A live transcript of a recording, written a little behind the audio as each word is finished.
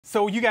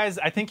So you guys,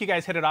 I think you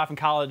guys hit it off in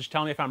college.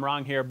 Tell me if I'm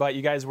wrong here, but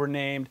you guys were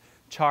named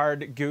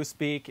Charred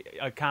Goosebeak,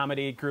 a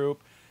comedy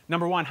group.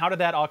 Number one, how did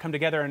that all come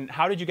together, and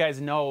how did you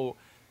guys know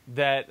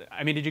that,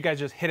 I mean, did you guys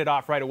just hit it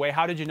off right away?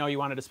 How did you know you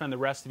wanted to spend the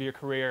rest of your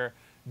career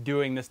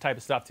doing this type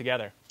of stuff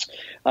together?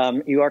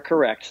 You are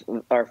correct.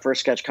 Our first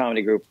sketch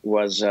comedy group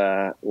was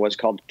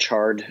called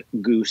Charred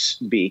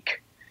Goosebeak.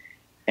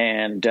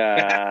 And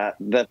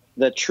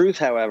the truth,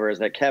 however, is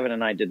that Kevin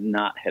and I did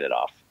not hit it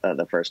off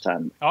the first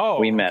time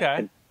we met.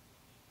 Okay.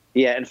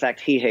 Yeah, in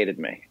fact, he hated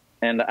me.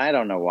 And I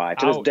don't know why.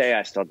 To Ouch. this day,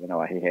 I still don't know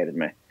why he hated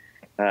me.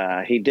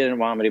 He didn't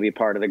want me to be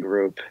part of the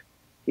group.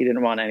 He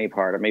didn't want any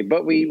part of me.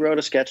 But we wrote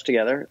a sketch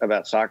together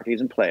about Socrates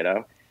and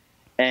Plato.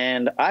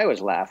 And I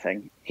was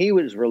laughing. He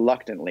was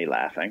reluctantly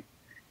laughing.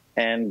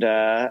 And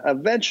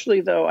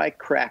eventually, though, I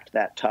cracked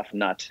that tough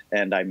nut,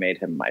 and I made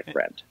him my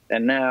friend.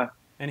 And now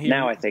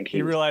I think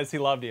he realized he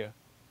loved you.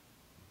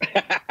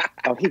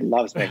 Oh, he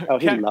loves me. Oh,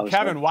 he loves me.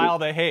 Kevin,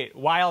 wild to hate,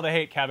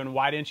 Kevin.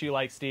 Why didn't you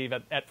like Steve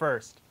at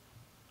first?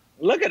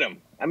 Look at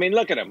him. I mean,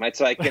 look at him.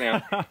 It's like,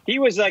 he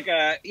was like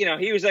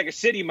a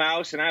city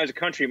mouse and I was a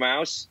country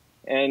mouse.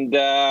 And,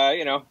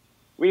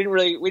 we didn't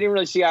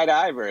really see eye to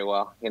eye very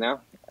well,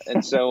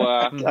 And so,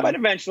 but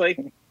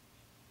eventually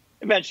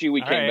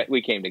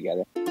we came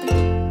together.